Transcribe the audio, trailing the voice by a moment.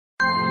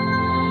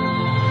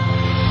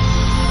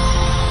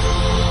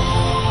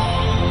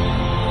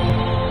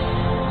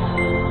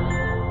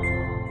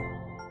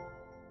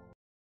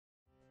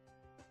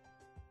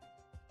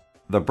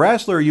The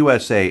Brasseler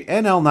USA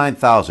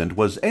NL9000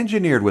 was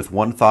engineered with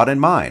one thought in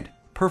mind: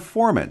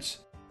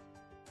 performance.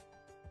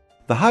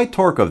 The high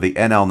torque of the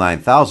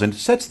NL9000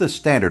 sets the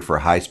standard for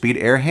high-speed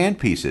air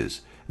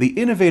handpieces. The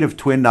innovative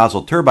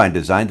twin-nozzle turbine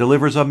design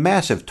delivers a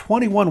massive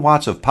 21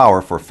 watts of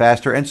power for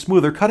faster and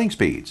smoother cutting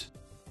speeds.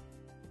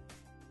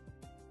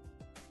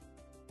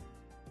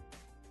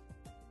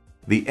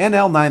 The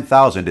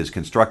NL9000 is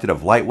constructed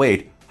of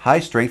lightweight,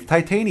 high-strength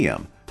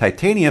titanium.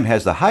 Titanium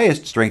has the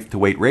highest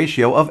strength-to-weight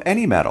ratio of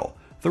any metal.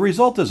 The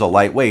result is a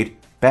lightweight,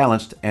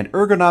 balanced, and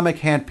ergonomic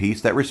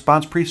handpiece that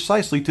responds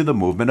precisely to the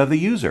movement of the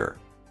user.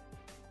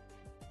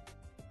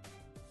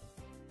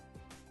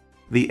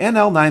 The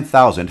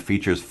NL9000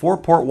 features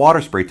 4-port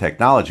water spray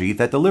technology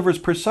that delivers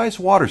precise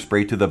water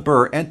spray to the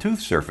burr and tooth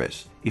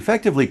surface,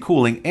 effectively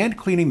cooling and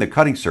cleaning the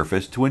cutting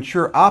surface to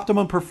ensure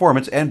optimum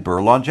performance and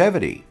burr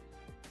longevity.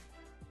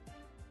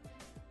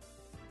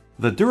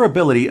 The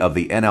durability of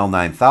the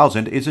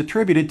NL9000 is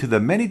attributed to the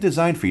many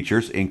design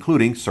features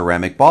including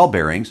ceramic ball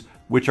bearings,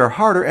 which are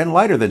harder and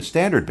lighter than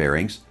standard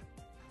bearings,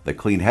 the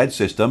clean head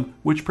system,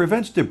 which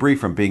prevents debris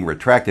from being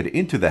retracted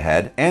into the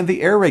head, and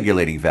the air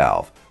regulating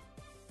valve.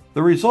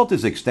 The result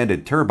is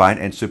extended turbine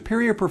and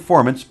superior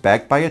performance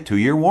backed by a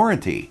 2-year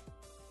warranty.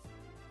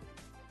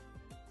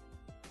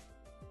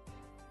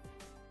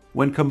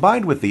 When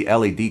combined with the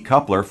LED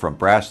coupler from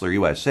Brasseler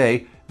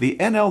USA, the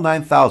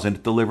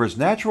NL9000 delivers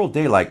natural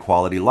daylight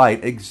quality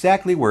light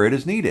exactly where it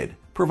is needed.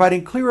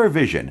 Providing clearer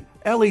vision,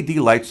 LED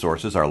light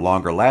sources are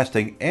longer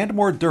lasting and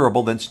more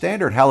durable than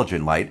standard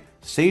halogen light,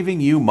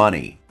 saving you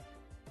money.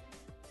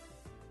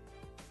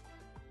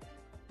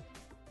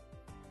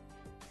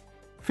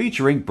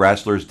 Featuring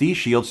Brasseler's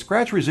D-Shield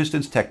scratch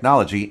resistance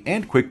technology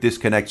and quick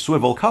disconnect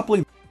swivel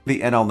coupling,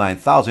 the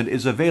NL9000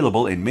 is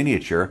available in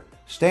miniature,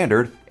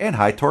 standard, and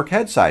high torque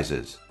head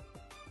sizes.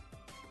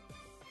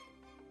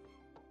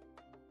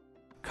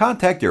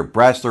 Contact your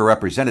Brasseler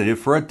representative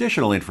for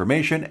additional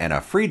information and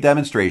a free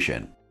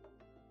demonstration.